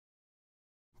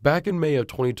Back in May of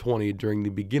 2020, during the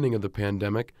beginning of the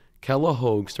pandemic, Calla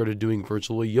Hogue started doing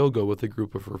virtual yoga with a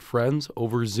group of her friends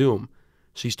over Zoom.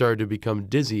 She started to become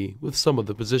dizzy with some of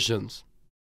the positions.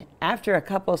 After a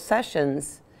couple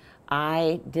sessions,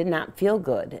 I did not feel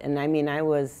good. And I mean, I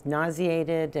was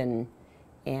nauseated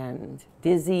and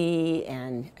dizzy,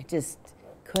 and I just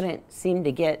couldn't seem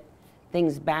to get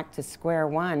things back to square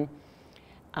one.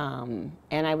 And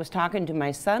I was talking to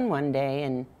my son one day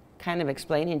and kind of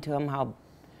explaining to him how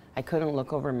I couldn't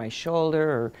look over my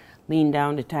shoulder or lean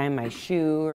down to tie my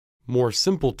shoe. More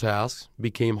simple tasks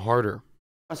became harder.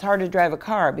 It's hard to drive a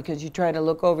car because you try to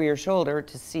look over your shoulder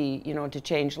to see, you know, to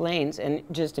change lanes, and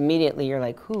just immediately you're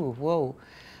like, "Ooh, whoa,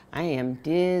 I am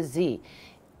dizzy."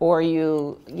 Or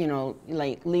you know,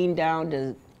 like lean down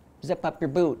to zip up your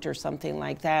boot or something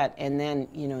like that, and then,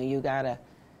 you know, you gotta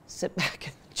sit back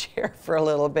in the chair for a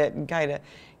little bit and kind of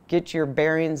get your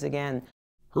bearings again.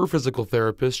 Her physical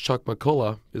therapist, Chuck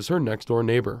McCullough, is her next-door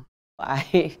neighbor.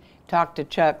 I talked to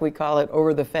Chuck, we call it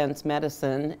over-the-fence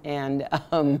medicine, and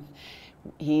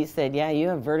he said, "Yeah, you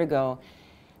have vertigo."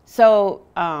 So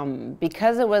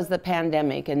because it was the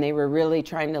pandemic and they were really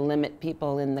trying to limit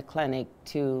people in the clinic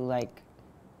to, like,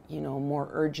 you know, more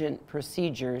urgent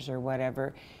procedures or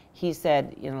whatever, he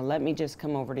said, you know, let me just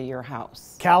come over to your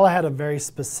house. Calla had a very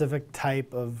specific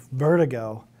type of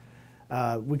vertigo.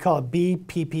 We call it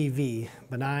BPPV,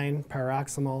 benign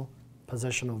paroxysmal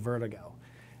positional vertigo.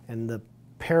 And the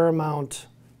paramount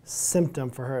symptom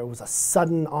for her, it was a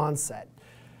sudden onset.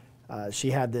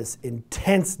 She had this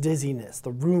intense dizziness,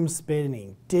 the room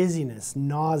spinning, dizziness,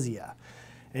 nausea,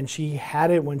 and she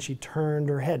had it when she turned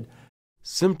her head.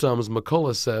 Symptoms,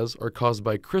 McCullough says, are caused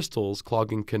by crystals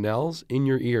clogging canals in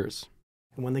your ears.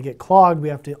 And when they get clogged, we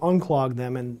have to unclog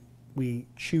them, and we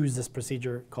choose this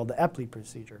procedure called the Epley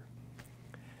procedure.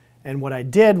 And what I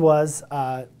did was,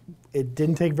 it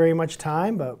didn't take very much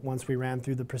time, but once we ran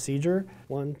through the procedure,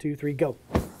 1, 2, 3, go.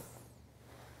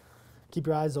 Keep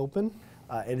your eyes open.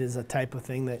 It is a type of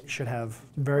thing that should have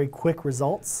very quick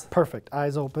results. Perfect,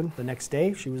 eyes open. The next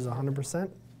day, she was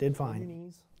 100%, did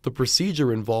fine. The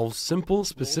procedure involves simple,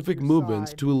 specific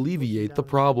movements to alleviate the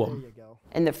problem.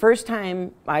 And the first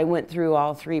time I went through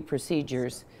all 3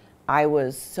 procedures, I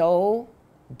was so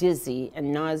dizzy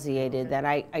and nauseated that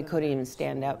I couldn't even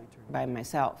stand up by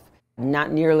myself.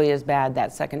 Not nearly as bad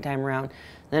that second time around.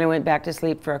 Then I went back to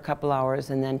sleep for a couple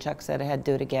hours, and then Chuck said I had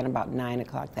to do it again about 9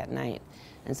 o'clock that night.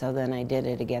 And so then I did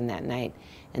it again that night.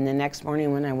 And the next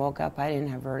morning when I woke up, I didn't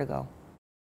have vertigo.